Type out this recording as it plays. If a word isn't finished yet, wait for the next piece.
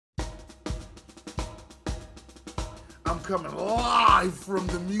I'm coming live from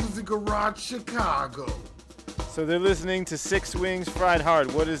the Music Garage Chicago. So they're listening to Six Wings Fried Hard.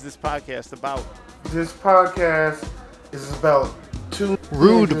 What is this podcast about? This podcast is about two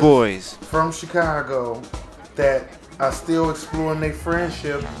Rude boys from Chicago that are still exploring their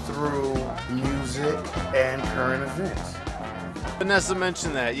friendship through music and current events. Vanessa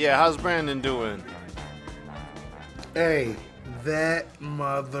mentioned that. Yeah, how's Brandon doing? Hey, that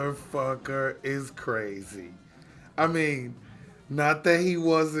motherfucker is crazy. I mean, not that he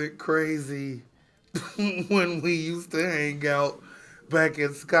wasn't crazy when we used to hang out back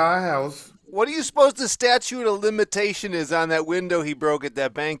at Sky House. What do you suppose the statute of limitation is on that window he broke at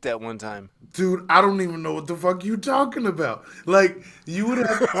that bank that one time? Dude, I don't even know what the fuck you talking about. Like, you would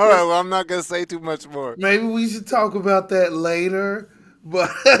have... All right, well, I'm not going to say too much more. Maybe we should talk about that later,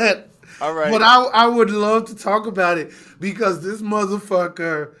 but... All right. But I would love to talk about it because this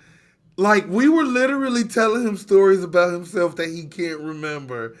motherfucker... Like, we were literally telling him stories about himself that he can't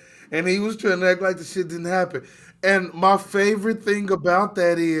remember. And he was trying to act like the shit didn't happen. And my favorite thing about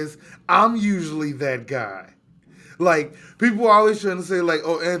that is I'm usually that guy. Like, people are always trying to say, like,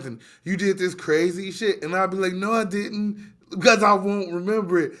 oh, Anthony, you did this crazy shit. And I'll be like, no, I didn't, because I won't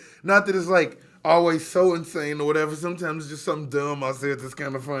remember it. Not that it's, like, always so insane or whatever. Sometimes it's just something dumb I said that's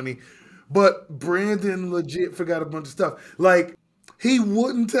kind of funny. But Brandon legit forgot a bunch of stuff. Like, he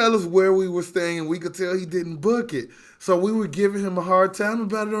wouldn't tell us where we were staying, and we could tell he didn't book it. So we were giving him a hard time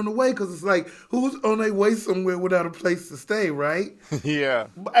about it on the way, because it's like, who's on their way somewhere without a place to stay, right? Yeah.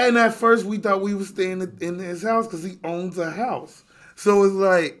 And at first, we thought we were staying in his house, because he owns a house. So it's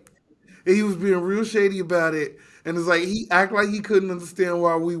like, he was being real shady about it, and it's like, he act like he couldn't understand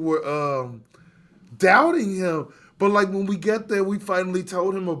why we were doubting him. But like, when we get there, we finally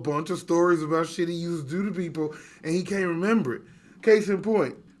told him a bunch of stories about shit he used to do to people, and he can't remember it. Case in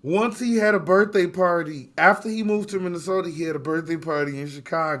point, once he had a birthday party, after he moved to Minnesota, he had a birthday party in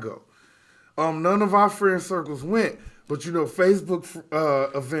Chicago. None of our friend circles went, but you know, Facebook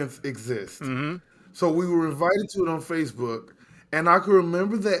events exist. Mm-hmm. So we were invited to it on Facebook, and I can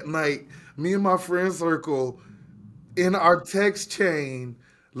remember that night, me and my friend circle, in our text chain,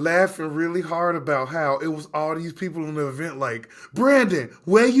 laughing really hard about how it was all these people in the event like, Brandon,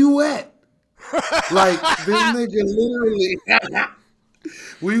 where you at? Like, this nigga literally...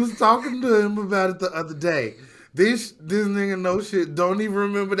 We was talking to him about it the other day. This nigga no shit don't even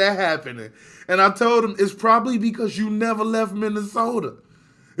remember that happening. And I told him, it's probably because you never left Minnesota.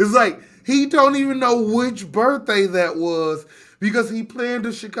 It's like, he don't even know which birthday that was because he planned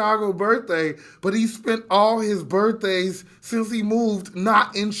a Chicago birthday, but he spent all his birthdays since he moved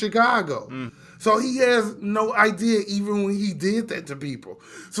not in Chicago. Mm. So he has no idea even when he did that to people.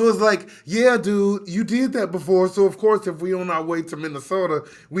 So it's like, yeah, dude, you did that before. So, of course, if we on our way to Minnesota,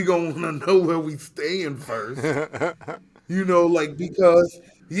 we going to want to know where we staying first. You know, like, because,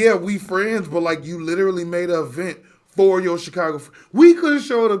 yeah, we friends, but, like, you literally made an event for your Chicago. We could have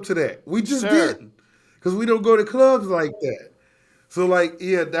showed up to that. We just didn't. Because we don't go to clubs like that. So, like,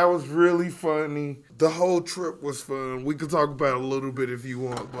 yeah, that was really funny. The whole trip was fun. We could talk about it a little bit if you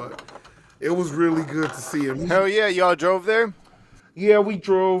want, but... It was really good to see him. Hell yeah, y'all drove there? Yeah, we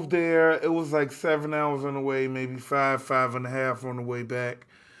drove there. It was like 7 hours on the way, maybe 5.5 on the way back.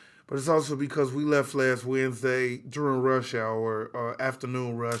 But it's also because we left last Wednesday during rush hour,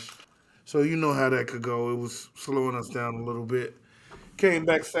 afternoon rush. So you know how that could go. It was slowing us down a little bit. Came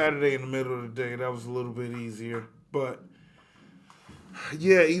back Saturday in the middle of the day. That was a little bit easier. But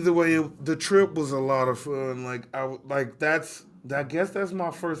yeah, either way, the trip was a lot of fun. I guess that's my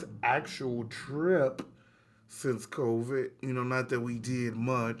first actual trip since COVID. You know, not that we did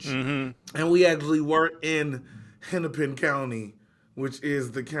much. Mm-hmm. And we actually weren't in Hennepin County, which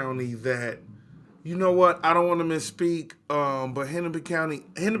is the county that, you know what, I don't want to misspeak, but Hennepin County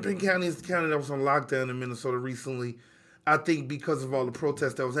is the county that was on lockdown in Minnesota recently, I think because of all the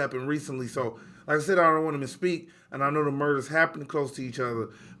protests that was happening recently. So, like I said, I don't want to misspeak, and I know the murders happened close to each other,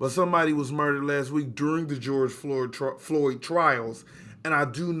 but somebody was murdered last week during the George Floyd trials, and I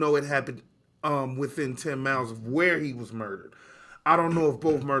do know it happened within 10 miles of where he was murdered. I don't know if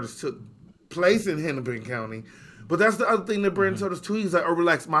both murders took place in Hennepin County, but that's the other thing that Brandon told us too. He's like, oh,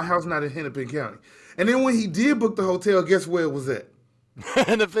 relax, my house not in Hennepin County. And then when he did book the hotel, guess where it was at?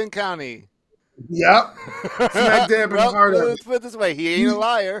 Hennepin County. Yep. Smack dab in the heart of it. Let's put it this way, he ain't a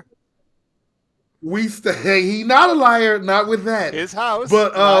liar. We stay. He not a liar, not with that. His house,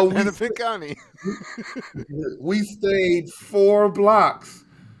 but Hennepin County. We stayed 4 blocks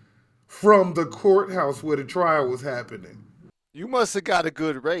from the courthouse where the trial was happening. You must have got a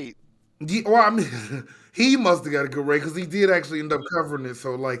good rate. Yeah, well, I mean, He must have got a good rate because he did actually end up covering it.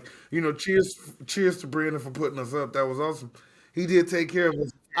 So, like, cheers to Brandon for putting us up. That was awesome. He did take care of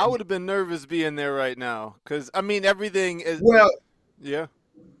us. I would have been nervous being there right now because I mean everything is. Well, Yeah.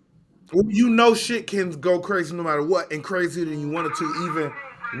 shit can go crazy no matter what, and crazier than you want it to,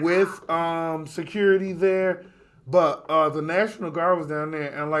 even with security there. But the National Guard was down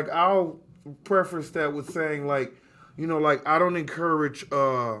there, and like I'll preface that with saying like, like I don't encourage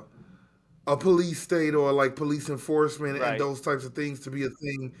a police state or like police enforcement and Right. those types of things to be a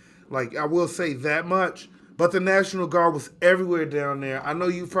thing. Like I will say that much. But the National Guard was everywhere down there. I know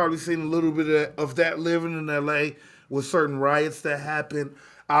you've probably seen a little bit of that living in LA with certain riots that happened.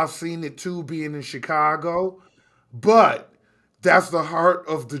 I've seen it too being in Chicago. But that's the heart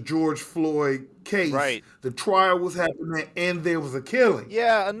of the George Floyd case. Right. The trial was happening and there was a killing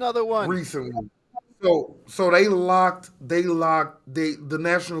Yeah, another one. recently. So the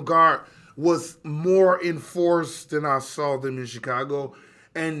National Guard was more enforced than I saw them in Chicago.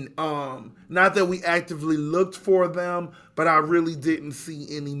 And not that we actively looked for them, but I really didn't see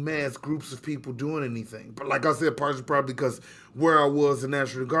any mass groups of people doing anything. But like I said, partially probably because where I was, the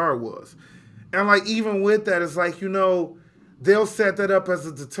National Guard was. And like even with that, it's like, they'll set that up as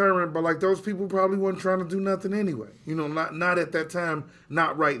a deterrent, but like those people probably weren't trying to do nothing anyway. Not at that time,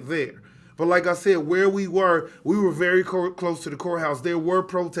 not right there. But like I said, where we were very close to the courthouse. There were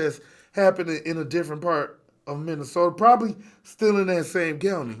protests happening in a different part of Minnesota, probably still in that same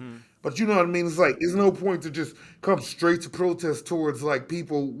county. Hmm. But you know what I mean? It's like there's no point to just come straight to protest towards like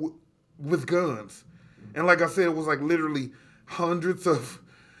people with guns. And like I said, it was like literally hundreds of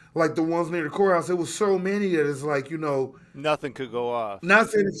like the ones near the courthouse. It was so many that it's like Nothing could go off. not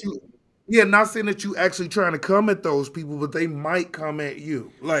saying that you, yeah, not saying that you actually trying to come at those people, but they might come at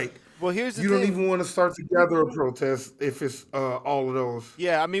you. Like Well, here's the you don't thing. even want to start together a protest if it's all of those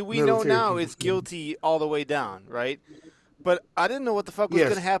Yeah, I mean, we know military now people. it's guilty all the way down, right? But I didn't know what the fuck was going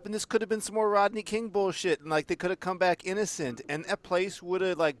to Yes, happen. This could have been some more Rodney King bullshit, and like they could have come back innocent, and that place would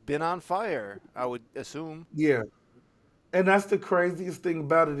have like been on fire. I would assume. yeah, and that's the craziest thing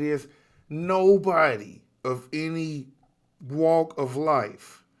about it is nobody of any walk of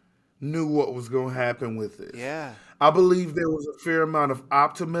life knew what was going to happen with this. Yeah. I believe there was a fair amount of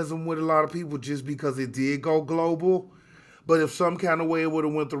optimism with a lot of people just because it did go global. But if some kind of way it would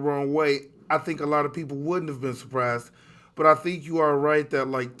have went the wrong way, I think a lot of people wouldn't have been surprised. But I think you are right that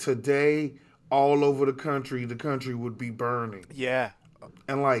like today, all over the country would be burning. Yeah.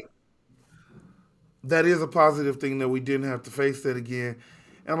 And like that is a positive thing that we didn't have to face that again.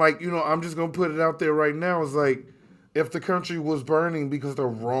 And like, I'm just gonna put it out there right now. It's like if the country was burning because the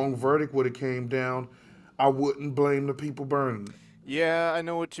wrong verdict would have came down, I wouldn't blame the people burning. Yeah, I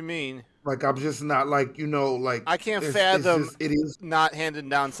know what you mean. Like I'm just not like, like I can't it's fathom just it is not handing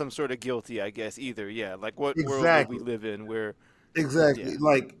down some sort of guilty, I guess, either. Yeah. Like what world would we exactly. live in where Exactly. yeah.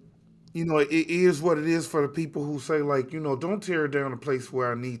 Like, it is what it is for the people who say like, don't tear down a place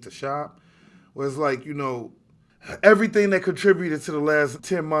where I need to shop. Where it's like, everything that contributed to the last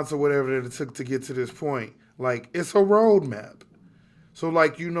 10 months or whatever that it took to get to this point, like it's a roadmap. So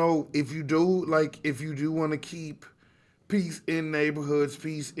like, if you do want to keep peace in neighborhoods,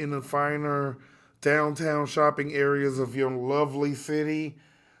 peace in the finer downtown shopping areas of your lovely city,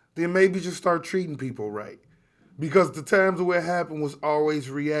 then maybe just start treating people right. Because the times where it happened was always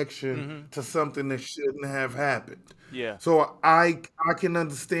reaction Hmm. to something that shouldn't have happened. Yeah. So I can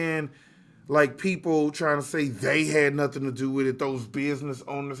understand like people trying to say they had nothing to do with it, those business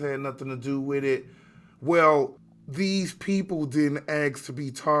owners had nothing to do with it. Well, these people didn't ask to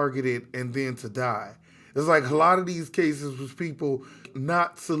be targeted and then to die. It's like a lot of these cases was people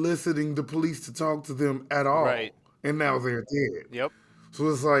not soliciting the police to talk to them at Right. all, and now they're dead. Yep. So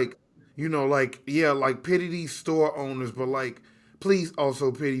it's like, like, yeah, like pity these store owners, but like, please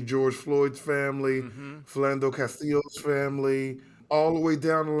also pity George Floyd's family, Hmm. Philando Castillo's family, all the way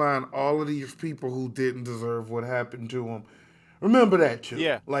down the line, all of these people who didn't deserve what happened to them. Remember that too.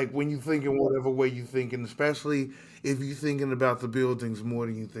 Yeah. Like when you thinking whatever way you thinking, especially if you thinking about the buildings more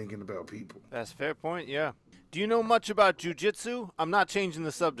than you thinking about people. That's a fair point. Yeah. Do you know much about jujitsu? I'm not changing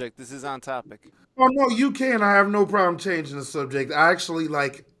the subject. This is on topic. Oh no, you can. I have no problem changing the subject. I actually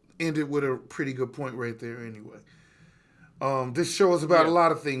like ended with a pretty good point right there anyway. This show is about a Yeah.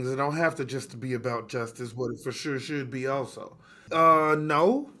 lot of things. It don't have to just to be about justice, but it for sure should be also.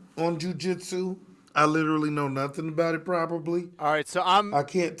 No, on jujitsu, I literally know nothing about it. Probably, All right. So I'm I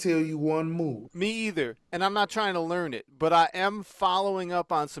can't tell you one move. me either, and I'm not trying to learn it, but I am following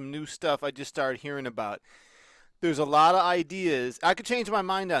up on some new stuff I just started hearing about. There's a lot of ideas. I could change my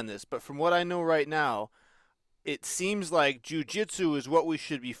mind on this, but from what I know right now, it seems like jujitsu is what we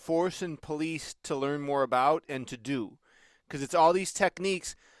should be forcing police to learn more about and to do, because it's all these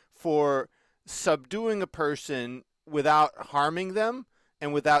techniques for subduing a person without harming them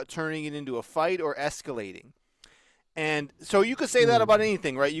and without turning it into a fight or escalating. And so you could say that about Mm.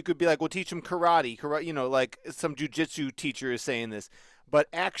 anything, right? You could be like, "We'll teach them karate." Like some jujitsu teacher is saying this, but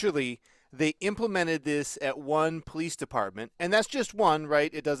actually, they implemented this at one police department, and that's just one,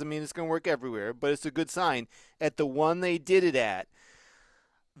 right? It doesn't mean it's going to work everywhere, but it's a good sign. At the one they did it at,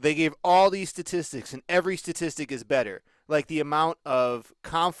 they gave all these statistics, and every statistic is better. Like the amount of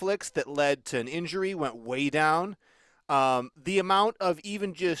conflicts that led to an injury went way down. The amount of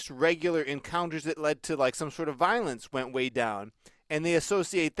even just regular encounters that led to like some sort of violence went way down, and they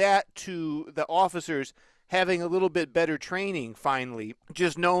associate that to the officers having a little bit better training finally,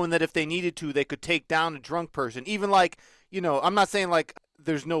 just knowing that if they needed to, they could take down a drunk person. Even like, I'm not saying like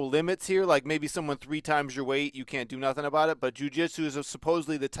there's no limits here. Like maybe someone 3 times your weight, you can't do nothing about it. But jujitsu is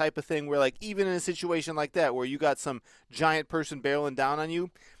supposedly the type of thing where, like, even in a situation like that, where you got some giant person barreling down on you,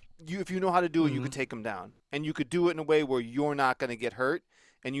 if you know how to do it, you could Mhm. take them down, and you could do it in a way where you're not going to get hurt,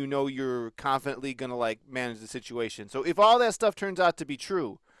 and you're confidently going to like manage the situation. So if all that stuff turns out to be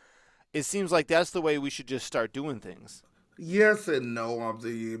true, it seems like that's the way we should just start doing things. Yes and no, I'm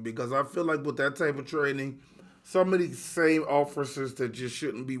saying, because I feel like with that type of training, some of these same officers that just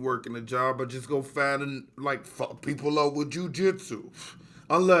shouldn't be working a job but just go find and like fuck people up with jujitsu.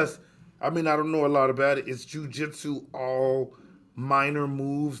 Unless, I mean, I don't know a lot about it. Is jujitsu all minor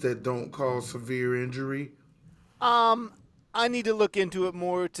moves that don't cause severe injury? Um, I need to look into it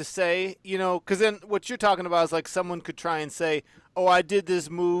more to say, because then what you're talking about is like someone could try and say, "Oh, I did this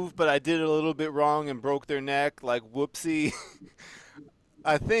move, but I did it a little bit wrong and broke their neck." Like, whoopsie.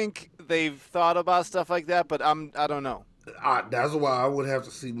 I think they've thought about stuff like that, but I don't know. That's why I would have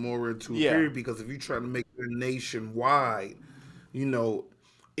to see more into a Yeah, period, because if you're trying to make it nationwide, you know,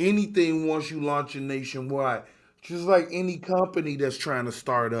 anything once you launch it nationwide, just like any company that's trying to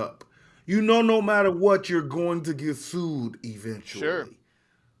start up, no matter what, you're going to get sued sure. eventually.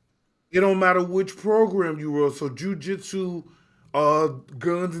 It don't matter which program you run. So jujitsu,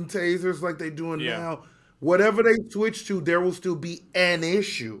 guns and tasers like they doing Yeah. now, whatever they switch to, there will still be an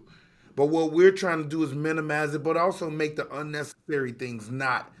issue. But what we're trying to do is minimize it, but also make the unnecessary things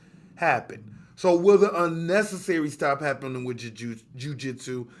not happen. So will the unnecessary stop happening with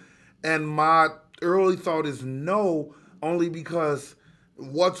jujitsu? And my early thought is no, only because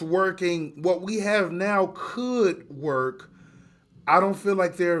what's working, what we have now could work. I don't feel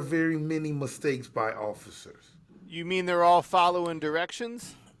like there are very many mistakes by officers, You mean they're all following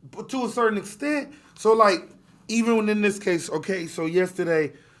directions? but to a certain extent. So, like, even in this case, okay. So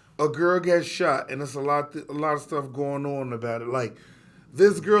yesterday, a girl gets shot, and there's a lot of stuff going on about it. Like,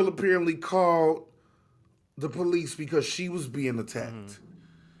 this girl apparently called the police because she was being Hmm. attacked.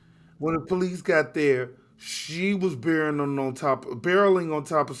 When the police got there, she was barreling on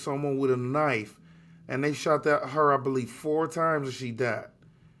top of someone with a knife, and they shot her, I believe, 4 times, and she died.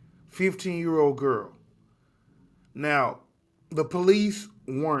 15-year-old girl. Now, the police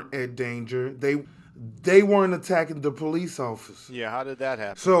weren't at danger. They weren't attacking the police officer. Yeah, how did that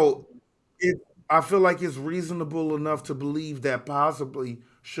happen? So it I feel like it's reasonable enough to believe that possibly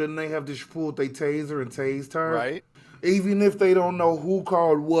shouldn't they have just pulled their taser and tased her? Right? Even if they don't know who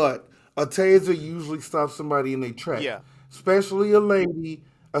called what, a taser usually stops somebody in their track. Yeah. Especially a lady,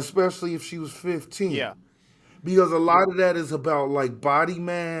 especially if she was Yeah. 15. Because a lot of that is about like body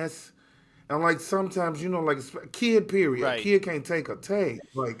mass. And like sometimes, like a kid, period. A Right. kid can't take a tase.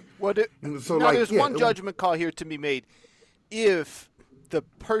 Like, Well, so now like, there's yeah, one judgment call here to be made. If the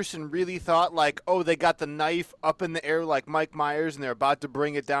person really thought like, "Oh, they got the knife up in the air like Mike Myers and they're about to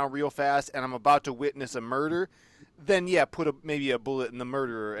bring it down real fast and I'm about to witness a murder," then yeah, put maybe a bullet in the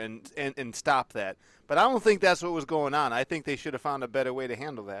murderer and stop that. But I don't think that's what was going on. I think they should have found a better way to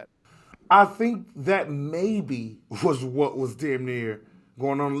handle that. I think that maybe was what was damn near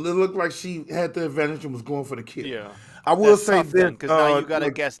going on. It looked like she had the advantage and was going for the kill. Yeah. I will That's say tough then, this, because now you got to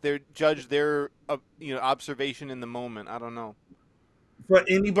like guess their observation in the moment. I don't know. for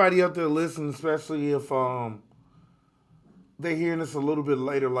anybody out there listening, especially if they hearing this a little bit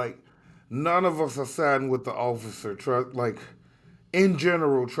later, like none of us are siding with the officer. Trust, like in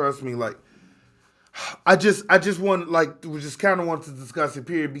general, trust me. Like I just want like we just kind of want to discuss it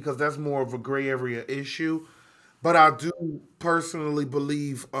period because that's more of a gray area issue. But I do personally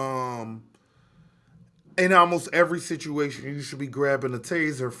believe in almost every situation you should be grabbing a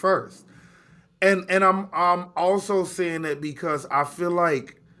taser first. And I'm also saying that because I feel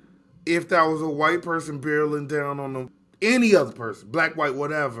like if that was a white person barreling down on any other person, black, white,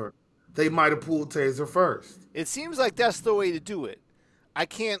 whatever, they might have pulled taser first. It seems like that's the way to do it. I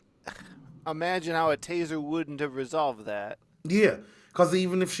can't imagine how a taser wouldn't have resolved that. Yeah, because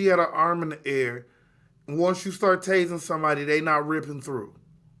even if she had her arm in the air, once you start tasing somebody, they not ripping through.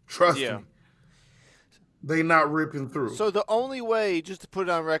 Trust Yeah. me, they not ripping through. So the only way, just to put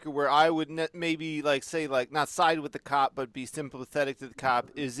it on record, where I would maybe like say like not side with the cop but be sympathetic to the cop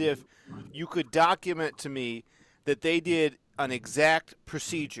is if you could document to me that they did an exact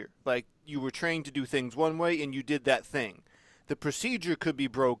procedure, like you were trained to do things one way and you did that thing. The procedure could be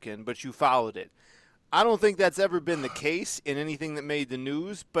broken, but you followed it. I don't think that's ever been the case in anything that made the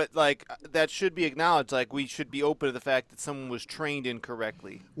news, but like that should be acknowledged. Like we should be open to the fact that someone was trained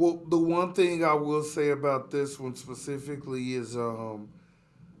incorrectly. Well, the one thing I will say about this one specifically is,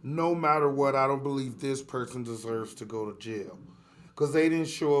 no matter what, I don't believe this person deserves to go to jail because they didn't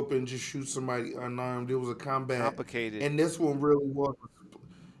show up and just shoot somebody unarmed. It was a combat, Complicated. and this one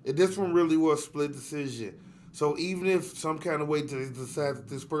really was split decision. So even if some kind of way to decide that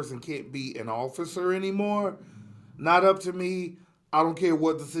this person can't be an officer anymore, not up to me. I don't care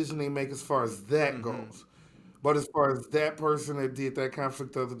what decision they make as far as that Mm-hmm. goes. But as far as that person that did that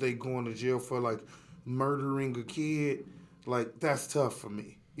conflict the other day going to jail for like murdering a kid, like that's tough for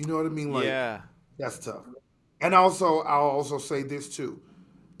me. You know what I mean? Like Yeah. that's tough. And also, I'll also say this too.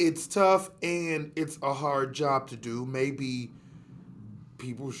 It's tough and it's a hard job to do. Maybe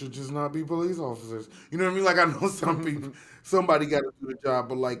people should just not be police officers. You know what I mean? Like I know some people, somebody got to do the job,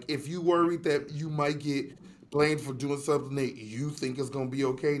 but like if you worried that you might get blamed for doing something that you think is gonna be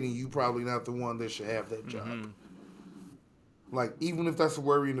okay, then you probably not the one that should have that job. Mm-hmm. Like even if that's a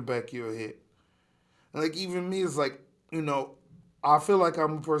worry in the back of your head. Like even me is like, you know, I feel like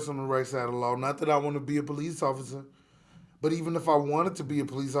I'm a person on the right side of the law. Not that I want to be a police officer, but even if I wanted to be a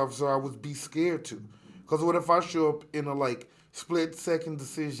police officer, I would be scared to. Because what if I show up in a like split second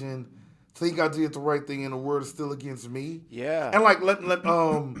decision, think I did the right thing, and the word is still against me? Yeah.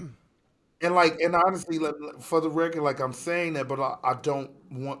 And like and honestly, for the record, like I'm saying that, but I don't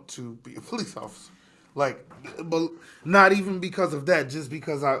want to be a police officer. Like, but not even because of that, just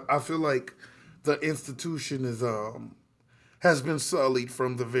because I feel like the institution is has been sullied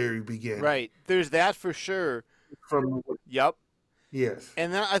from the very beginning. Right. There's that for sure. From Yep. yes,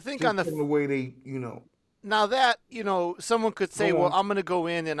 And then I think on just the from the way they, you know, now that someone could say, go well, on. I'm going to go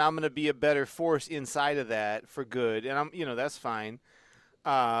in and I'm going to be a better force inside of that for good, and that's fine.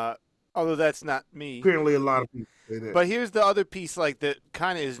 Uh, although that's not me. Apparently, a lot of people say that. But here's the other piece, like that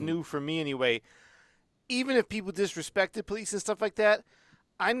kind of is new for me anyway. Even if people disrespected police and stuff like that,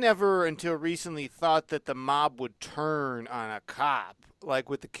 I never until recently thought that the mob would turn on a cop, like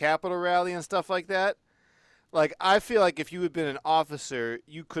with the Capitol rally and stuff like that. Like I feel like if you had been an officer,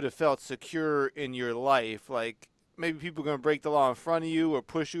 you could have felt secure in your life. Like maybe people are gonna break the law in front of you or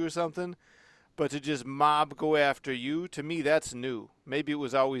push you or something. But to just mob go after you, to me that's new. Maybe it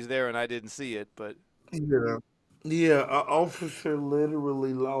was always there and I didn't see it, but Yeah, yeah. An officer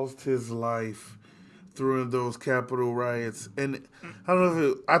literally lost his life during those Capitol riots, and I don't know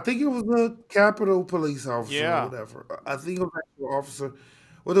if I think it was the Capitol police officer or yeah. whatever. I think it was actually an officer,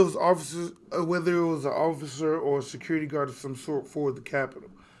 whether it was an officer or a security guard of some sort for the Capitol,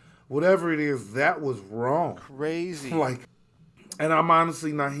 whatever it is, that was wrong. Crazy. Like, and I'm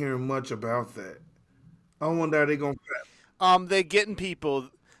honestly not hearing much about that. I wonder how they gonna. They getting people.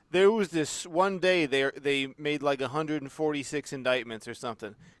 There was this one day they made like 146 indictments or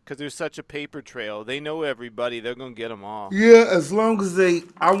something because there's such a paper trail. They know everybody. They're gonna get them all. Yeah, as long as they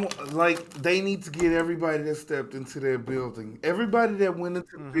need to get everybody that stepped into their building. Everybody that went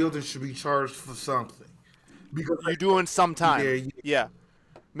into the Hmm. building should be charged for something. Because You're doing some yeah, time. Yeah.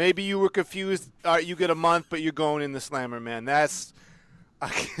 Maybe you were confused. All right, you get a month, but you're going in the slammer, man. That's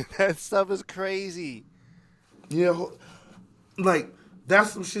that stuff is crazy. yeah, like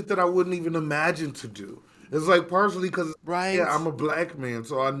that's some shit that I wouldn't even imagine to do. It's like partially because yeah, Right? I'm a black man,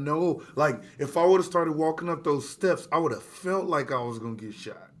 so I know like if I would have started walking up those steps, I would have felt like I was gonna get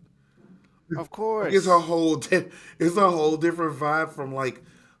shot. Of Like course. it's a whole different vibe from like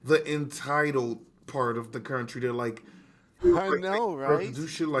the entitled part of the country. They're like, I like they know, deserve to right? do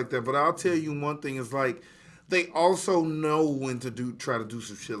shit like that. But I'll tell you one thing is like they also know when to try to do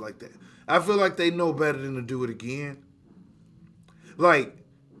some shit like that. I feel like they know better than to do it again. Like,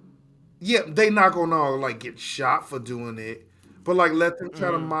 yeah, they not gonna all like get shot for doing it. But like let them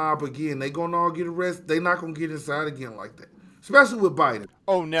try to Hmm. mob again. They gonna all get arrested. They not gonna get inside again like that. Especially with Biden.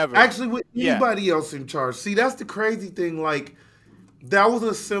 Oh, never. Actually with Yeah. anybody else in charge. See, that's the crazy thing. Like that was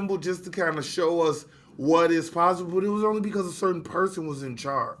a symbol just to kind of show us what is possible, but it was only because a certain person was in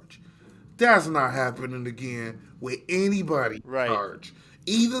charge. That's not happening again with anybody in Right. charge.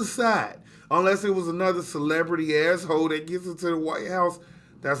 Either side. Unless it was another celebrity asshole that gets into the White House,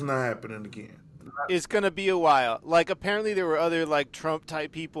 that's not happening again. It's gonna be a while. Like apparently there were other like Trump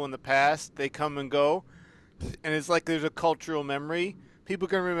type people in the past. They come and go, and it's like there's a cultural memory. People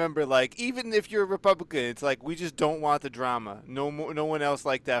can remember, like even if you're a Republican, it's like we just don't want the drama. No one else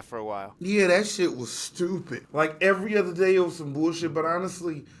like that for a while. Yeah, that shit was stupid. Like every other day, it was some bullshit. But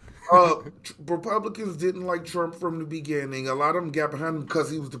honestly, Republicans didn't like Trump from the beginning. A lot of them got behind him because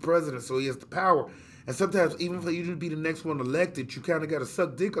he was the president, so he has the power. And sometimes, even for you to be the next one elected, you kind of got to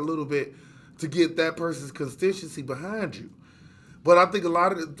suck dick a little bit to get that person's constituency behind you. But I think a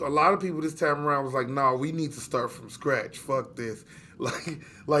lot of people this time around was like, "Nah, we need to start from scratch. Fuck this."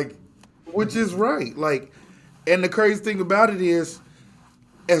 Like, which is right. Like, and the crazy thing about it is,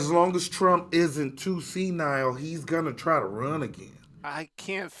 as long as Trump isn't too senile, he's gonna try to run again. I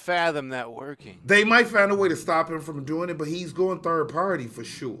can't fathom that working. They might find a way to stop him from doing it, but he's going third party for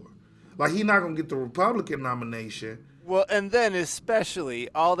sure. Like he's not gonna get the Republican nomination. Well, and then especially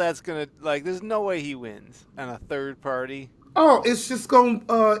all that's gonna like. There's no way he wins on a third party. Oh, it's just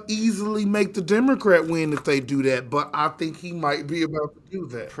gonna easily make the Democrat win if they do that. But I think he might be about to do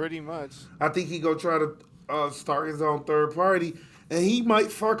that. Pretty much. I think he gonna try to start his own third party, and he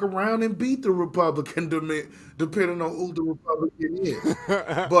might fuck around and beat the Republican, depending on who the Republican is.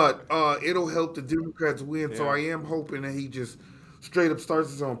 But it'll help the Democrats win. So Yeah. I am hoping that he just straight up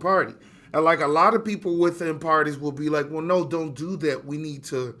starts his own party. And like a lot of people within parties will be like, well, no, don't do that. We need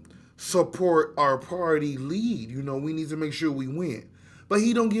to support our party lead. We need to make sure we win. But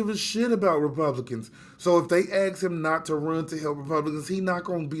he don't give a shit about Republicans. So if they ask him not to run to help Republicans, he not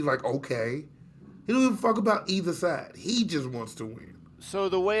gonna be like, okay. He don't give a fuck about either side. He just wants to win. So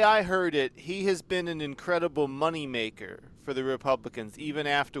the way I heard it, he has been an incredible moneymaker for the Republicans, even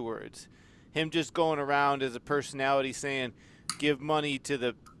afterwards. Him just going around as a personality saying, "Give money to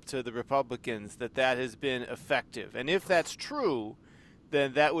the Republicans," that has been effective. And if that's true,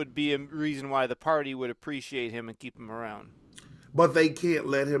 then that would be a reason why the party would appreciate him and keep him around. But they can't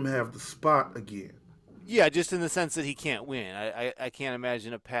let him have the spot again. Yeah, just in the sense that he can't win. I can't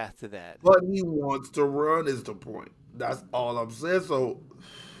imagine a path to that. But he wants to run is the point. That's all I'm saying. So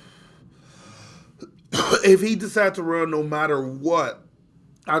if he decides to run no matter what,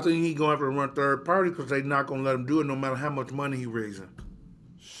 I think he's going to have to run third party because they're not going to let him do it no matter how much money he's raising.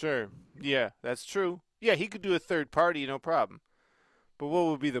 Sure. Yeah, that's true. Yeah, he could do a third party, no problem. But what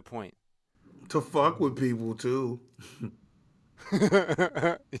would be the point? To fuck with people too.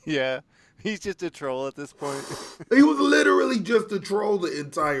 Yeah, he's just a troll at this point. He was literally just a troll the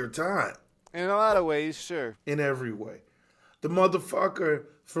entire time. In a lot of ways, sure. In every way. The motherfucker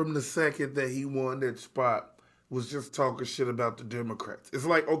from the second that he won that spot was just talking shit about the Democrats. It's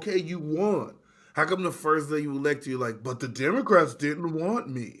like, okay, you won. How come the first day you elected, you're like, but the Democrats didn't want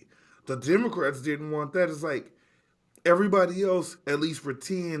me. The Democrats didn't want that. It's like everybody else at least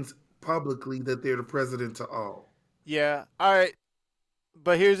pretends publicly that they're the president to all. Yeah, all right.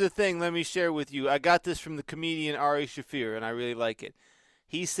 But here's the thing, let me share with you. I got this from the comedian Ari Shafir, and I really like it.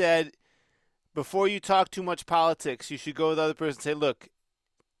 He said, before you talk too much politics, you should go to the other person and say, look,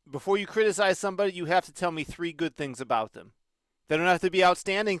 before you criticize somebody, you have to tell me 3 good things about them. They don't have to be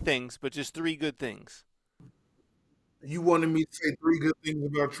outstanding things, but just 3 good things. You wanted me to say 3 good things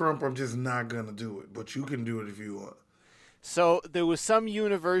about Trump. I'm just not going to do it. But you can do it if you want. So there was some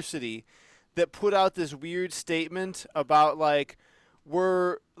university that put out this weird statement about like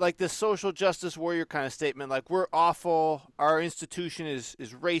we're like this social justice warrior kind of statement, like we're awful, our institution is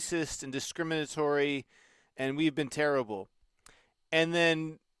racist and discriminatory, and we've been terrible. And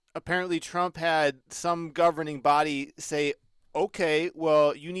then apparently Trump had some governing body say, okay,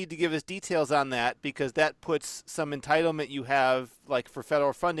 well, you need to give us details on that because that puts some entitlement you have like for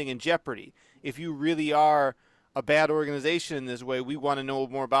federal funding in jeopardy. If you really are a bad organization in this way, we want to know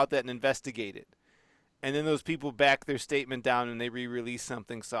more about that and investigate it. And then those people back their statement down and they re-release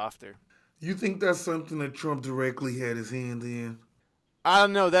something softer. You think that's something that Trump directly had his hand in? I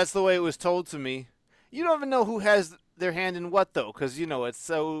don't know. That's the way it was told to me. You don't even know who has their hand in what, though, because, it's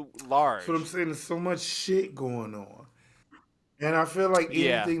so large. That's what I'm saying. There's so much shit going on. And I feel like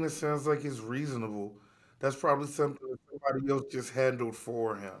anything that sounds like it's reasonable, that's probably something that somebody else just handled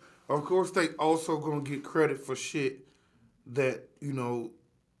for him. Of course, they also going to get credit for shit that,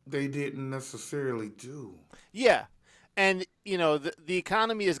 they didn't necessarily do. Yeah. And, the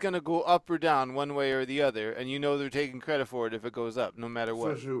economy is going to go up or down one way or the other, and they're taking credit for it if it goes up, no matter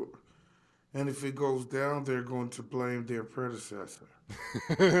what. For sure. And if it goes down, they're going to blame their predecessor.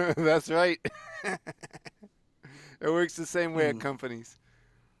 That's right. It works the same way at companies.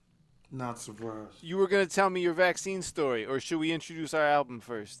 Not surprised. You were going to tell me your vaccine story, or should we introduce our album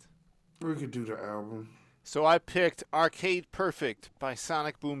first? We could do the album. So I picked Arcade Perfect by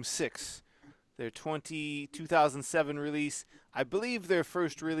Sonic Boom 6, their 2007 release. I believe their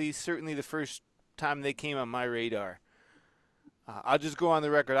first release, certainly the first time they came on my radar. I'll just go on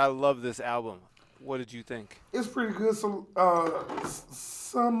the record. I love this album. What did you think? It's pretty good. So,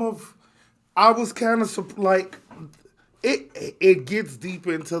 some of I was kind of like it gets deep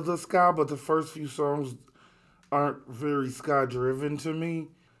into the ska, but the first few songs aren't very ska driven to me.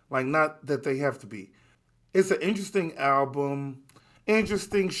 Like, not that they have to be. It's an interesting album,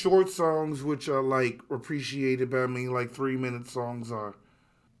 interesting short songs which are like appreciated by me. Like 3 minute songs are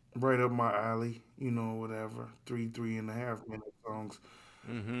right up my alley. You know, whatever. 3.5 minute songs.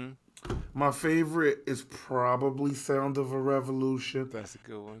 Mm-hmm. My favorite is probably Sound of a Revolution. That's a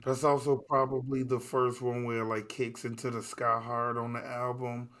good one. That's also probably the first one where it, like, kicks into the sky hard on the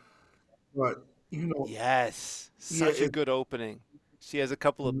album. But you know, Yes. yeah, Such a good opening. She has a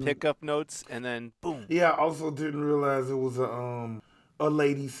couple of pickup notes, and then boom. yeah. I also didn't realize it was a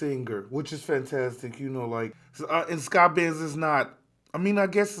lady singer, which is fantastic. You know, like and ska bands is not. I mean, I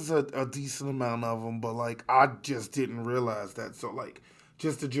guess it's a decent amount of them, but like I just didn't realize that. So like,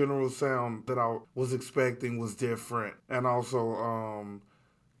 just the general sound that I was expecting was different, and also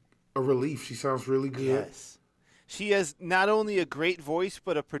a relief. She sounds really good. Yes. She has not only a great voice,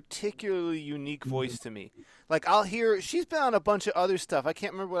 but a particularly unique voice to me. Like, I'll hear, she's been on a bunch of other stuff. I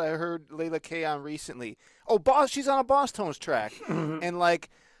can't remember what I heard Layla K on recently. Oh, she's on a Boss Tones track. And, like,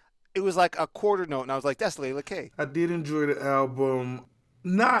 it was like a quarter note, and I was like, that's Layla K. I did enjoy the album.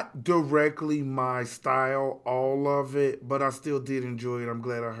 Not directly my style, all of it, but I still did enjoy it. I'm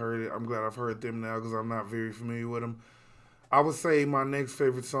glad I heard it. I'm glad I've heard them now because I'm not very familiar with them. I would say my next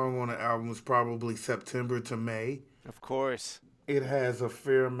favorite song on the album is probably September to May. Of course. It has a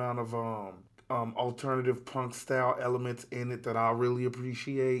fair amount of alternative punk style elements in it that I really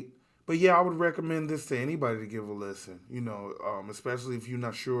appreciate. But yeah, I would recommend this to anybody to give a listen. You know, especially if you're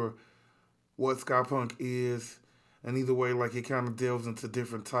not sure what ska punk is. And either way, like it kind of delves into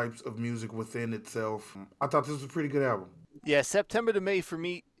different types of music within itself. I thought this was a pretty good album. Yeah, September to May for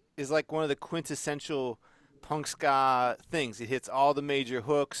me is like one of the quintessential punk ska things. It hits all the major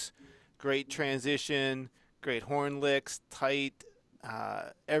hooks, great transition, great horn licks, tight.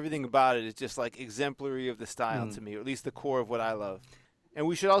 Everything about it is just like exemplary of the style to me, or at least the core of what I love. And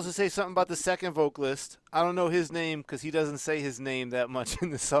we should also say something about the second vocalist. I don't know his name because he doesn't say his name that much in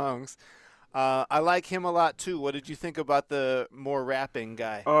the songs. I like him a lot too. What did you think about the more rapping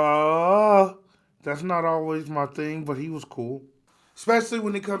guy? That's not always my thing, but he was cool. Especially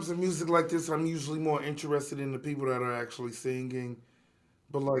when it comes to music like this, I'm usually more interested in the people that are actually singing.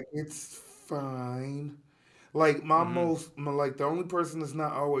 But like, it's fine. Like Hmm. like the only person that's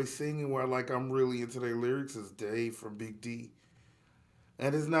not always singing where like I'm really into their lyrics is Dave from Big D.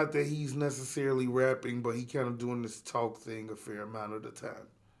 And it's not that he's necessarily rapping, but he kind of doing this talk thing a fair amount of the time.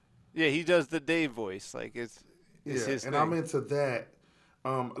 Yeah, he does the Dave voice. Like it's Yeah, his and I'm thing. into that.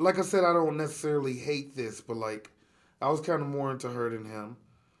 Like I said, I don't necessarily hate this, but like I was kind of more into her than him.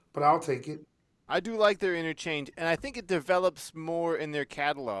 But I'll take it. I do like their interchange, and I think it develops more in their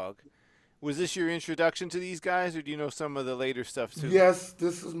catalog. Was this your introduction to these guys, or do you know some of the later stuff too? Yes,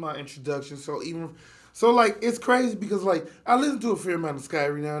 this is my introduction. So like it's crazy because like I listen to a fair amount of Sky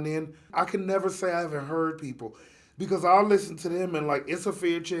every now and then. I can never say I haven't heard people because I'll listen to them and like it's a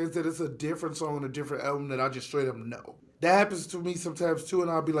fair chance that it's a different song and a different album that I just straight up know. That happens to me sometimes too, and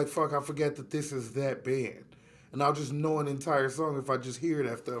I'll be like, "Fuck, I forget that this is that band," and I'll just know an entire song if I just hear it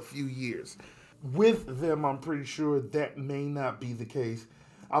after a few years. With them, I'm pretty sure that may not be the case.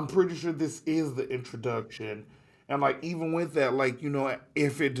 I'm pretty sure this is the introduction. And like even with that, like,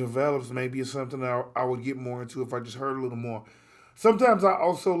 if it develops, maybe it's something that I would get more into if I just heard a little more. Sometimes I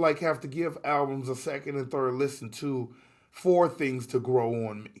also like have to give albums a second and third listen to for things to grow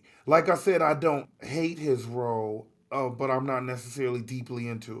on me. Like I said, I don't hate his role, but I'm not necessarily deeply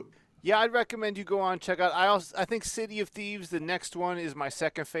into it. Yeah, I'd recommend you go on and check out. I think City of Thieves, the next one, is my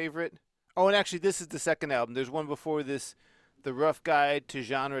second favorite. Oh, and actually, this is the second album. There's one before this, The Rough Guide to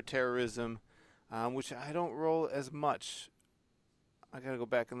Genre Terrorism, which I don't roll as much. I gotta go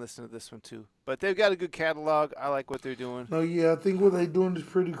back and listen to this one too. But they've got a good catalog. I like what they're doing. No, yeah, I think what they're doing is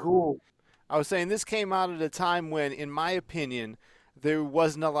pretty cool. I was saying this came out at a time when, in my opinion, there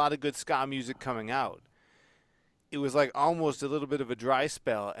wasn't a lot of good ska music coming out. It was like almost a little bit of a dry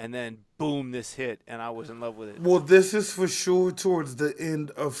spell, and then boom, this hit, and I was in love with it. Well, this is for sure towards the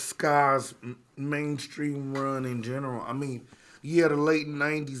end of Sky's mainstream run in general. I mean, yeah, the late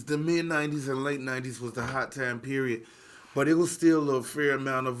 90s, the mid 90s and late 90s was the hot time period. but it was still a fair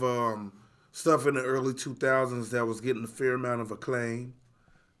amount of stuff in the early 2000s that was getting a fair amount of acclaim,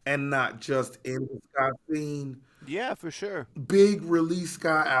 and not just in the ska scene. Yeah, for sure. Big release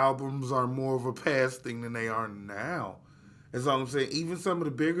ska albums are more of a past thing than they are now. That's all I'm saying. Even some of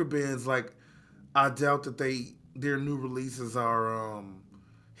the bigger bands, like I doubt that their new releases are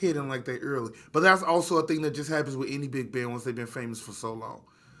hitting like they early. But that's also a thing that just happens with any big band once they've been famous for so long.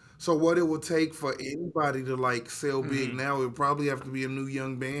 So what it would take for anybody to like sell big Hmm. now, it would probably have to be a new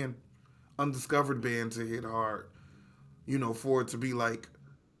young band, undiscovered band to hit hard.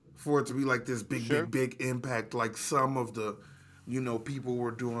 For it to be like this big, Sure. big, big impact like some of the, people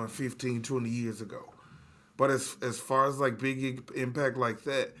were doing 15, 20 years ago. But as far as like big impact like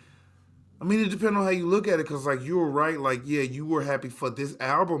that, I mean, it depends on how you look at it. Because like you were right, like yeah, you were happy for this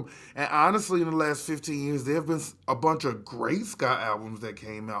album, and honestly, in the last 15 years, there have been a bunch of great ska albums that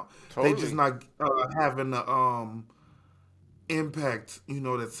came out. They just Totally. not having the impact,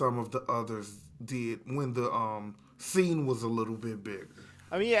 that some of the others did when the scene was a little bit bigger.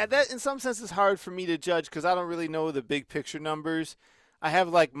 I mean, yeah, that in some sense is hard for me to judge because I don't really know the big picture numbers. I have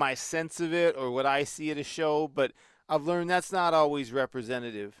like my sense of it or what I see at a show, but I've learned that's not always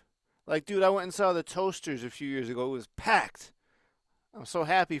representative. Like, dude, I went and saw the Toasters a few years ago. It was packed. I'm so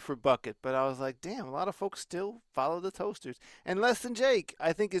happy for Bucket, but I was like, damn, a lot of folks still follow the Toasters. And Less Than Jake,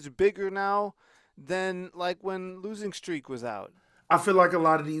 I think, is bigger now than like when Losing Streak was out. I feel like a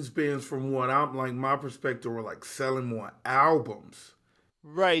lot of these bands, from what I'm like, my perspective, were like selling more albums.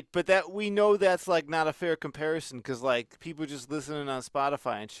 Right, but that we know that's like not a fair comparison because like people just listening on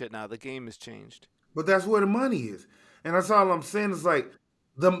Spotify and shit now. The game has changed. But that's where the money is, and that's all I'm saying. Is like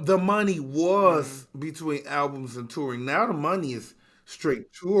the money Hmm. was between albums and touring. Now the money is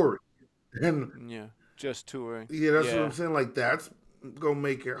straight touring, and Yeah, just touring. yeah, that's what I'm Yeah. saying. Like that's gonna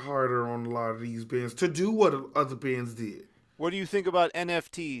make it harder on a lot of these bands to do what other bands did. What do you think about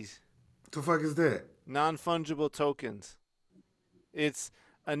NFTs, The fuck is that? non fungible tokens? It's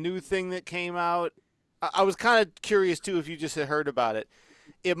a new thing that came out. I was kind of curious too if you just had heard about it.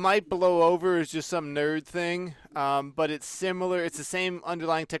 It might blow over as just some nerd thing, but it's similar. It's the same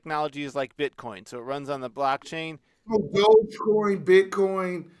underlying technology as like Bitcoin, so it runs on the blockchain. Oh, Dogecoin,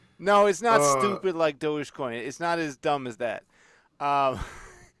 Bitcoin. No, it's not Uh, stupid like Dogecoin. It's not as dumb as that. Um,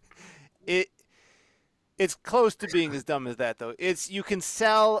 it it's close to being as dumb as that though. It's you can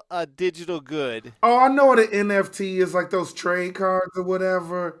sell a digital good, oh, I know what an NFT is. Like those trade cards or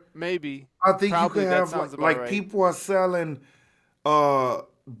whatever. maybe, I think you probably could that have sounds like about like right. people are selling uh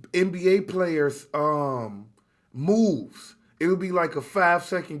NBA players moves. It would be like a 5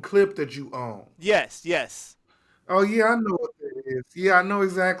 second clip that you own. Yes, yes, Oh yeah, I know what that is. Yeah, I know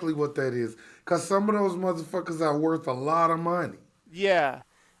exactly what that is. Cause some of those motherfuckers are worth a lot of money. yeah.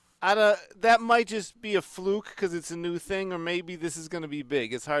 I don't, that might just be a fluke because it's a new thing, or maybe this is going to be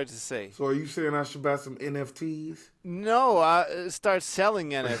big. It's hard to say. So are you saying I should buy some NFTs? No, I start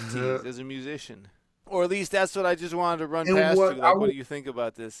selling NFTs as a musician, or at least that's what I just wanted to run And past you. what I Like, what would do you think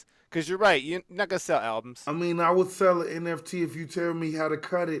about this? Because you're right. You're not gonna sell albums. I mean, I would sell an NFT if you tell me how to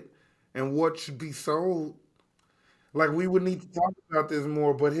cut it and what should be sold. Like we would need to talk about this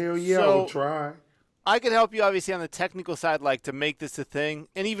more, but hell yeah, I would So try. I could help you obviously on the technical side, like to make this a thing,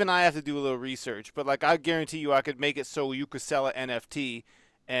 and even I have to do a little research. But like, I guarantee you, I could make it so you could sell an NFT,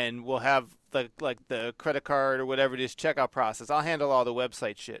 and we'll have the credit card or whatever it is checkout process. I'll handle all the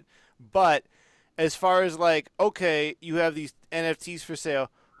website shit. But as far as like, okay, you have these NFTs for sale.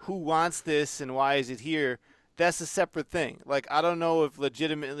 Who wants this, and why is it here? That's a separate thing. Like, I don't know if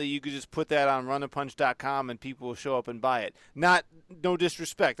legitimately you could just put that on runapunch.com and people will show up and buy it. Not, no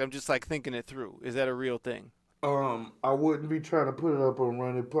disrespect. I'm just like thinking it through. Is that a real thing? I wouldn't be trying to put it up on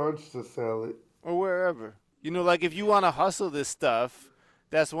Running Punch to sell it. Or wherever. You know, like if you want to hustle this stuff,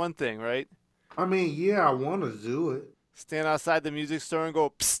 that's one thing, right? I mean, yeah, I want to do it. Stand outside the music store and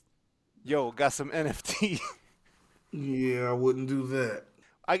go, psst, yo, got some NFT. Yeah, I wouldn't do that.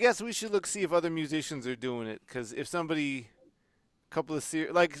 I guess we should look see if other musicians are doing it, because if somebody, couple of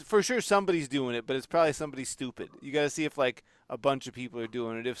like for sure somebody's doing it, but it's probably somebody stupid. You got to see if like a bunch of people are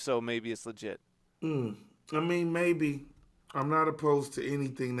doing it. If so, maybe it's legit. Mm. I mean, maybe. I'm not opposed to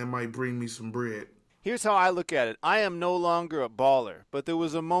anything that might bring me some bread. Here's how I look at it. I am no longer a baller, but there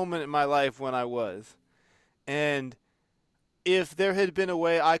was a moment in my life when I was. And if there had been a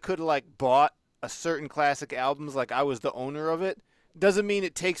way I could have like bought a certain classic albums, like I was the owner of it, doesn't mean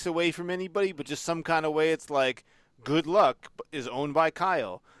it takes away from anybody, but just some kind of way it's like good luck is owned by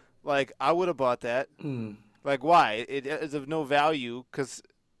Kyle. Like I would have bought that. Mm. Like why? It is of no value because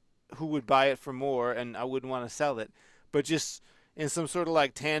who would buy it for more, and I wouldn't want to sell it. But just in some sort of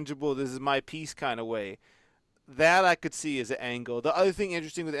like tangible, this is my piece kind of way, That I could see as an angle. The other thing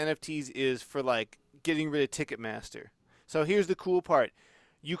interesting with NFTs is for like getting rid of Ticketmaster. So here's the cool part.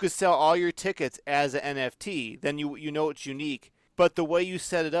 You could sell all your tickets as an NFT, then you know it's unique. But the way you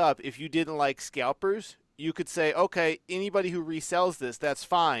set it up, if you didn't like scalpers, you could say, okay, anybody who resells this, that's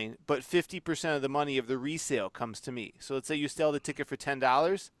fine, but 50% of the money of the resale comes to me. So let's say you sell the ticket for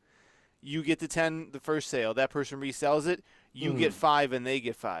 $10, you get the first sale. That person resells it, you get 5 and they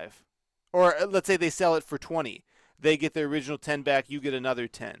get 5. Or let's say they sell it for 20. They get their original 10 back, you get another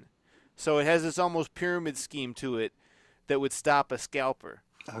 10. So it has this almost pyramid scheme to it that would stop a scalper.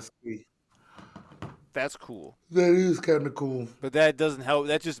 I see. That's cool. That is kind of cool. But that doesn't help.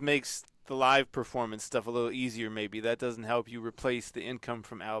 That just makes the live performance stuff a little easier, maybe. That doesn't help you replace the income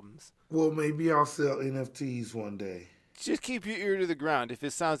from albums. Well, maybe I'll sell NFTs one day. Just keep your ear to the ground. If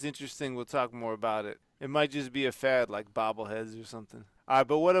it sounds interesting, we'll talk more about it. It might just be a fad like bobbleheads or something. All right,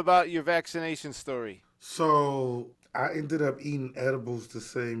 but what about your vaccination story? So I ended up eating edibles the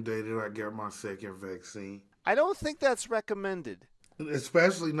same day that I got my second vaccine. I don't think that's recommended.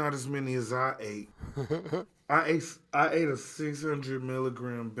 Especially not as many as I ate. I ate a 600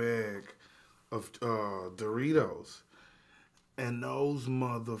 milligram bag of Doritos, and those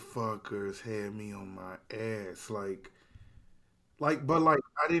motherfuckers had me on my ass. But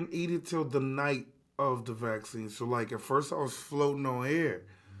I didn't eat it till the night of the vaccine. So like at first I was floating on air.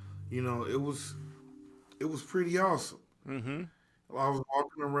 You know, it was pretty awesome. Mm-hmm. I was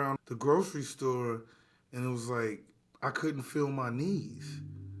walking around the grocery store, and it was like I couldn't feel my knees.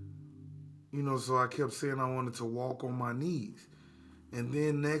 You know, so I kept saying I wanted to walk on my knees. And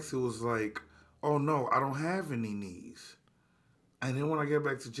then next it was like, oh no, I don't have any knees. And then when I got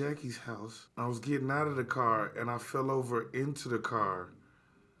back to Jackie's house, I was getting out of the car and I fell over into the car.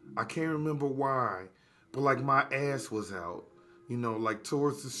 I can't remember why, but like my ass was out, you know, like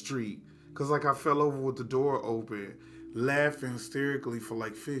towards the street. Cause like I fell over with the door open, laughing hysterically for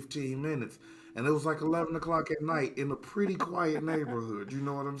like 15 minutes. And it was like 11 o'clock at night in a pretty quiet neighborhood, you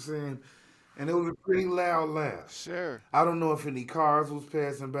know what I'm saying? And it was a pretty loud laugh. Sure. I don't know if any cars was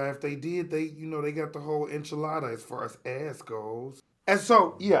passing by. If they did, they got the whole enchilada as far as ass goes. And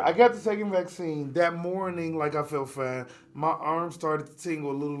so, yeah, I got the second vaccine. That morning, like I felt fine. My arm started to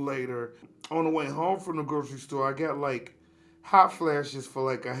tingle a little later. On the way home from the grocery store, I got like hot flashes for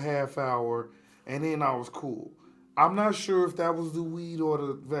like a half hour, and then I was cool. I'm not sure if that was the weed or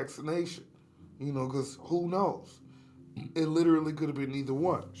the vaccination, you know, because who knows? It literally could have been either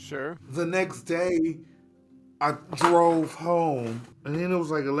one. Sure. The next day, I drove home, and then it was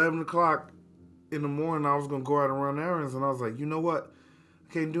like 11 o'clock in the morning. I was going to go out and run errands, and I was like, you know what?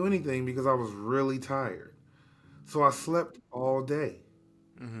 I can't do anything because I was really tired. So I slept all day.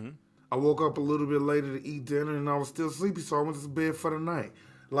 Mm-hmm. I woke up a little bit later to eat dinner, and I was still sleepy, so I went to bed for the night.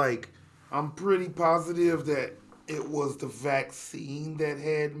 Like, I'm pretty positive that it was the vaccine that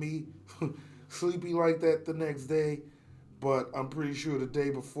had me sleepy like that the next day. But I'm pretty sure the day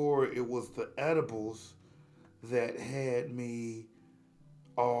before it was the edibles that had me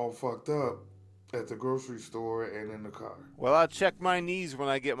all fucked up at the grocery store and in the car. Well, I'll check my knees when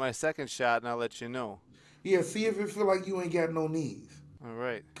I get my second shot, and I'll let you know. Yeah, see if it feel like you ain't got no knees. All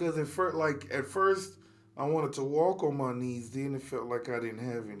right. Because at first, I wanted to walk on my knees. Then it felt like I didn't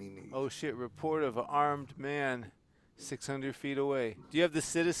have any knees. Oh, shit. Report of an armed man 600 feet away. Do you have the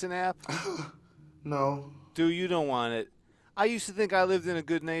Citizen app? No. Dude, you don't want it. I used to think I lived in a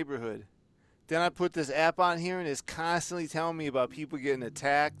good neighborhood. Then I put this app on here, and it's constantly telling me about people getting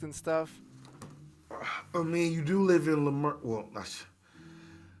attacked and stuff. I mean, you do live in Lamar. Well,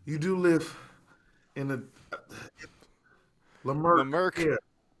 you do live in a Lamerck. Yeah,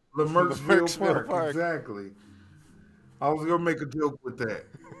 Lamercksville Park. Exactly. I was gonna make a joke with that,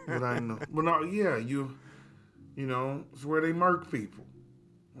 but I know. But no, yeah, you know, it's where they murk people.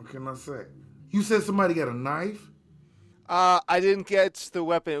 What can I say? You said somebody got a knife. I didn't get the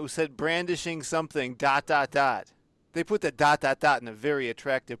weapon. It said brandishing something, ... They put the ... in a very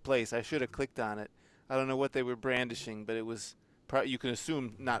attractive place. I should have clicked on it. I don't know what they were brandishing, but it was, you can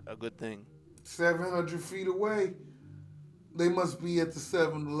assume, not a good thing. 700 feet away. They must be at the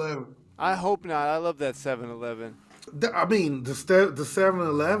 7-Eleven. I hope not. I love that 7-Eleven. I mean, the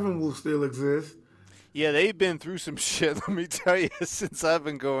 7-Eleven will still exist. Yeah, they've been through some shit, let me tell you, since I've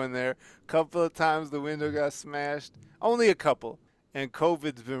been going there. A couple of times the window got smashed. Only a couple. And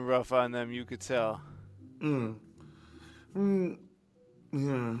COVID's been rough on them, you could tell. Yeah.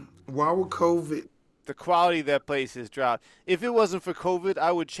 Why would COVID? The quality of that place has dropped. If it wasn't for COVID,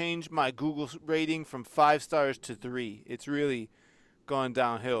 I would change my Google rating from 5 stars to 3. It's really gone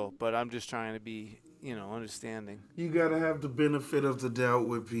downhill, but I'm just trying to be, understanding. You gotta have the benefit of the doubt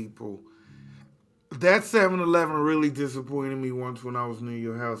with people. That 7-Eleven really disappointed me once when I was near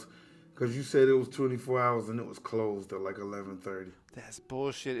your house because you said it was 24 hours and it was closed at like 11:30. That's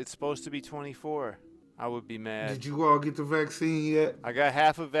bullshit. It's supposed to be 24. I would be mad. Did you all get the vaccine yet? I got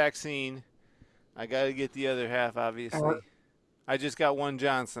half a vaccine. I got to get the other half, Uh, obviously. I just got one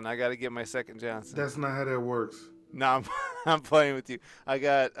Johnson. I got to get my second Johnson. That's not how that works. No, I'm playing with you. I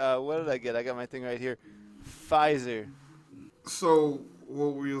got, what did I get? I got my thing right here. Pfizer. So,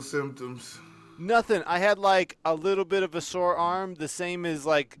 what were your symptoms? Nothing. I had like a little bit of a sore arm, the same as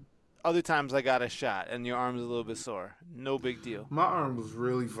like other times I got a shot, and your arm's a little bit sore. No big deal. My arm was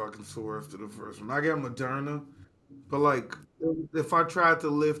really fucking sore after the first one. I got Moderna, but like, if I tried to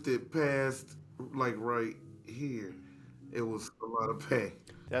lift it past like right here, it was a lot of pain.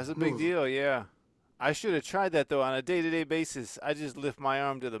 That's a It big was deal, yeah. I should have tried that though on a day-to-day basis. I just lift my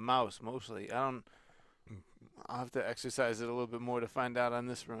arm to the mouse mostly. I don't. I'll have to exercise it a little bit more to find out on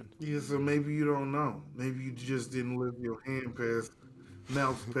this run. Yeah, so maybe you don't know. Maybe you just didn't lift your hand past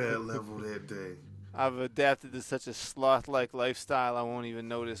mouse pad level that day. I've adapted to such a sloth-like lifestyle. I won't even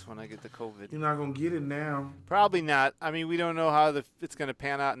notice when I get the COVID. You're not gonna get it now. Probably not. I mean, we don't know how it's going to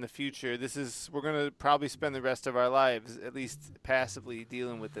pan out in the future. We're going to probably spend the rest of our lives at least passively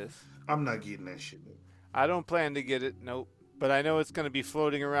dealing with this. I'm not getting that shit. I don't plan to get it. Nope. But I know it's going to be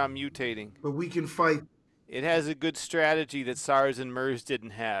floating around mutating. But we can fight. It has a good strategy that SARS and MERS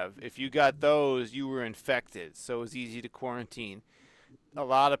didn't have. If you got those, you were infected, so it was easy to quarantine. A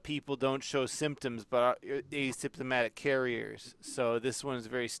lot of people don't show symptoms but are asymptomatic carriers, so this one is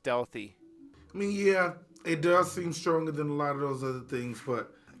very stealthy. I mean, yeah, it does seem stronger than a lot of those other things,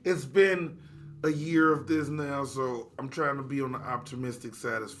 but it's been a year of this now, so I'm trying to be on the optimistic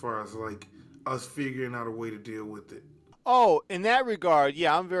side as far as like us figuring out a way to deal with it. Oh, in that regard,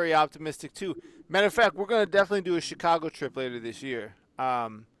 yeah, I'm very optimistic too. Matter of fact, we're going to definitely do a Chicago trip later this year.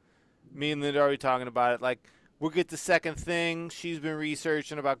 Me and Linda are already talking about it. Like, we'll get the second thing. She's been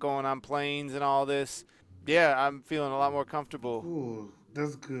researching about going on planes and all this. Yeah, I'm feeling a lot more comfortable. Ooh,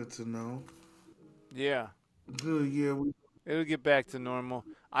 that's good to know. Yeah, Good, yeah. it'll get back to normal.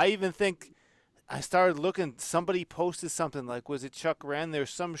 I even think I started looking. Somebody posted something like, was it Chuck Wren? There's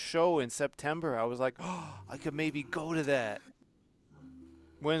some show in September. I was like, oh, I could maybe go to that.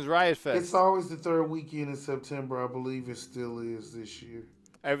 When's Riot It's Fest? always the third weekend in September. I believe it still is this year.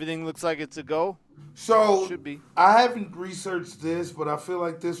 Everything looks like it's a go. So Should be. I haven't researched this, but I feel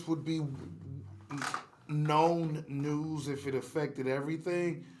like this would be known news if it affected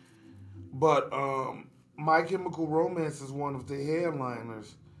everything. But My Chemical Romance is one of the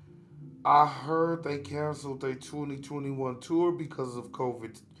headliners. I heard they canceled their 2021 tour because of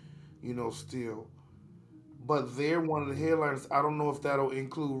COVID, still. But they're one of the headliners. I don't know if that'll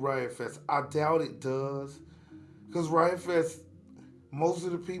include Riot Fest. I doubt it does. Because Riot Fest, most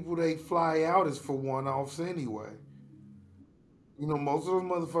of the people they fly out is for one offs anyway. Most of those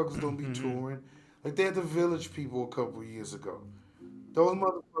motherfuckers don't be Hmm. touring. Like they had the Village People a couple years ago. Those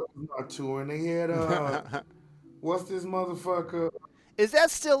motherfuckers not touring. They had what's this motherfucker? Is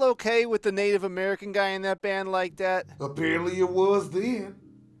that still okay with the Native American guy in that band like that? Apparently it was then.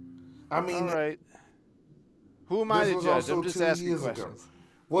 I All mean, right. Who am I this to was judge? also I'm just 2 asking years ago. questions.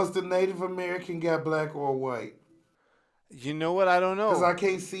 Was the Native American guy black or white? You know what? I don't Because know. I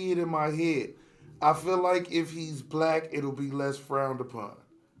can't see it in my head. I feel like if he's black, it'll be less frowned upon.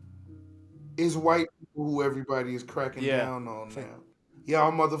 It's white people who everybody is cracking Yeah. down on now.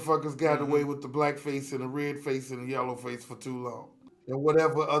 Y'all motherfuckers got Hmm. away with the black face and the red face and the yellow face for too long. And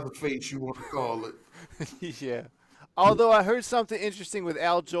whatever other face you want to call it. Yeah. Although I heard something interesting with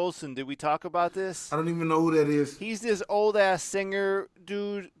Al Jolson. Did we talk about this? I don't even know who that is. He's this old ass singer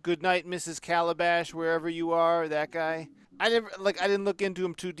dude. Goodnight, Mrs. Calabash, wherever you are. That guy. I didn't look into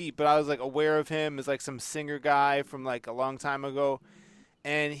him too deep, but I was like aware of him as like some singer guy from like a long time ago,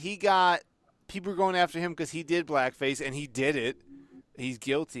 and he got people were going after him because he did blackface and he did it. He's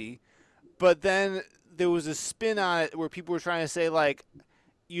guilty, but then there was a spin on it where people were trying to say like,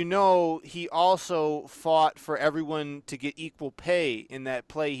 he also fought for everyone to get equal pay in that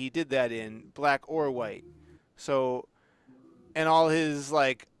play he did that in, black or white. So, and all his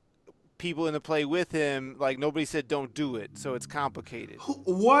like people in the play with him, like nobody said don't do it. So it's complicated.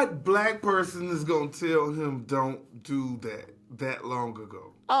 What black person is going to tell him don't do that long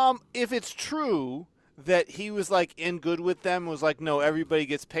ago? If it's true that he was like in good with them, was like, no, everybody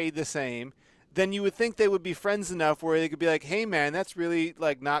gets paid the same, then you would think they would be friends enough where they could be like, hey man, that's really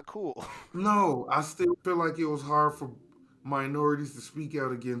like not cool. No, I still feel like it was hard for minorities to speak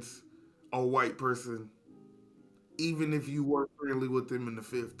out against a white person, even if you were friendly with them in the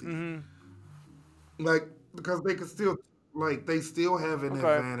 50s. Hmm. Like, because they could still, like, they still have an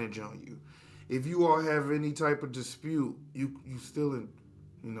Okay. advantage on you. if you all have any type of dispute, you still in,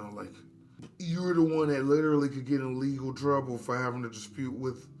 like you're the one that literally could get in legal trouble for having a dispute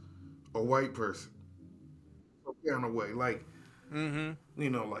with a white person. Some kind of way, like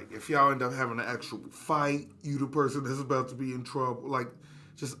like if y'all end up having an actual fight, you the person that's about to be in trouble. Like,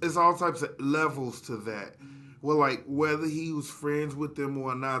 just it's all types of levels to that. Well, like whether he was friends with them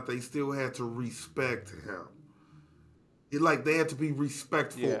or not, they still had to respect him. Like they had to be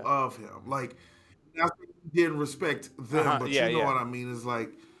respectful Yeah. of him. Like, not that he didn't respect them, but Yeah, you know yeah. what I mean. Is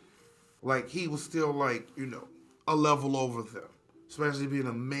like he was still like a level over them, especially being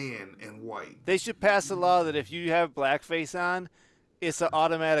a man and white. They should pass a law that if you have blackface on, it's an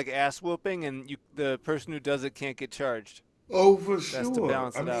automatic ass whooping, and the person who does it can't get charged. Oh, for That's to sure.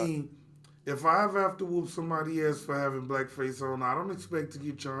 balance I it out. mean, if I ever have to whoop somebody else for having blackface on, I don't expect to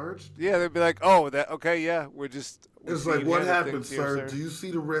get charged. Yeah, they'd be like, "Oh, that okay? Yeah, we're It's seeing like, what handle happened, things here, sir? Do you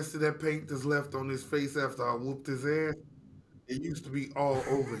see the rest of that paint that's left on his face after I whooped his ass? It used to be all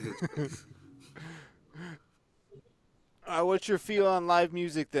over his face. What's your feel on live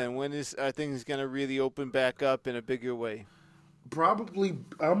music then? When are things gonna really open back up in a bigger way? Probably,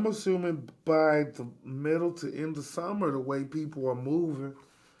 I'm assuming by the middle to end of summer, the way people are moving,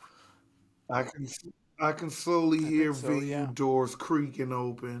 I can I can slowly I hear think so. venue Yeah. doors creaking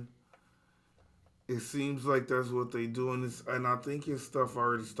open. It seems like that's what they do, and I think his stuff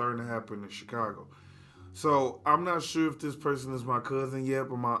already starting to happen in Chicago. So I'm not sure if this person is my cousin yet,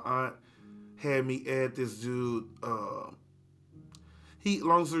 but my aunt had me add this dude.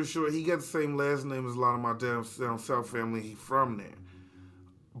 Long story short, he got the same last name as a lot of my down south family. He from there,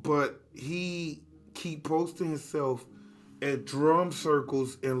 but he keep posting himself at drum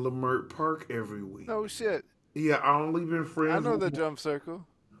circles in Lamert Park every week. Oh shit! Yeah, I know the drum circle.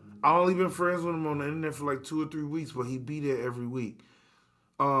 I only been friends with him on the internet for like 2 or 3 weeks, but he be there every week.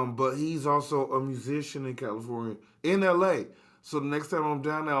 But he's also a musician in California, in LA. So the next time I'm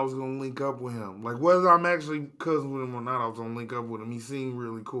down there, I was gonna link up with him. Like whether I'm actually cousin with him or not, I was gonna link up with him. He seemed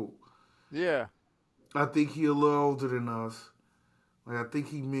really cool. Yeah. I think he a little older than us. Like I think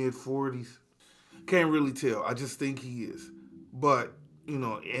he mid 40s. Can't really tell. I just think he is. But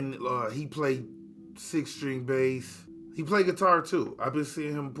and he played 6 string bass. He played guitar too. I've been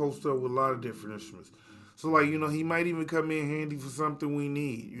seeing him post up with a lot of different instruments. So like he might even come in handy for something we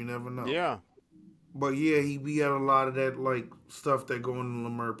need. You never know. Yeah. But yeah, he be at a lot of that like stuff that go in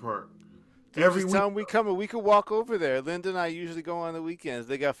Lamert Park. Dude, Every just week. tell him we coming. We could walk over there. Linda and I usually go on the weekends.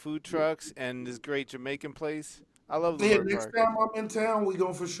 They got food trucks and this great Jamaican place. I love Yeah, Lamert next Park. time I'm in town, we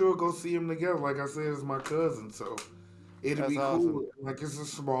gonna for sure go see him together. Like I said, it's my cousin, so it'll That's be awesome. cool. Like it's a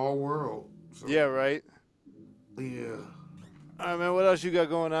small world. So, Yeah, right. yeah. All right, man. What else you got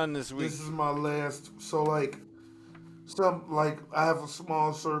going on this week? This is my last. So I have a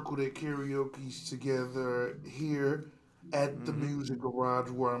small circle that karaoke's together here at the Music Garage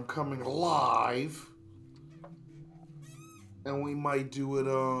where I'm coming live, and we might do it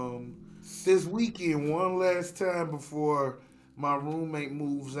this weekend one last time before my roommate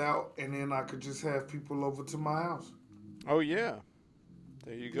moves out, and then I could just have people over to my house. Oh yeah.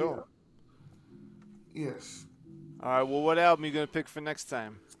 There you go. Yes, All right. Well, what album you gonna pick for next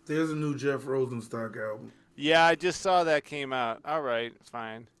time? there's a new Jeff Rosenstock album. Yeah, I just saw that came out. All right,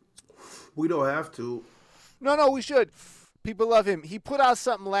 fine. We don't have to. No, we should. People love him. He put out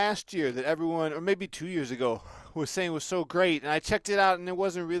something last year that everyone, or maybe 2 years ago, was saying was so great, and I checked it out, and it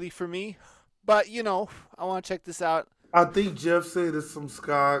wasn't really for me. But I want to check this out. I think Jeff said there's some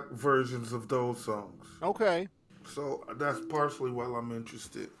ska versions of those songs, Okay, so that's partially why I'm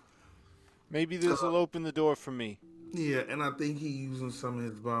interested. maybe this will open the door for me. Yeah, and I think he's using some of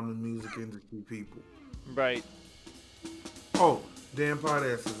his bombing music industry people. Right. Oh, Dan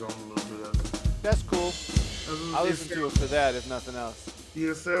Potass is on a little bit of it. That's cool. I'll listen to it for that, if nothing else.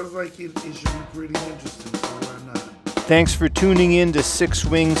 Yeah, sounds like it should be pretty interesting, so why not? Thanks for tuning in to Six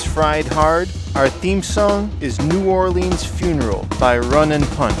Wings Fried Hard. Our theme song is New Orleans Funeral by Run and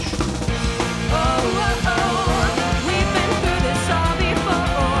Punch.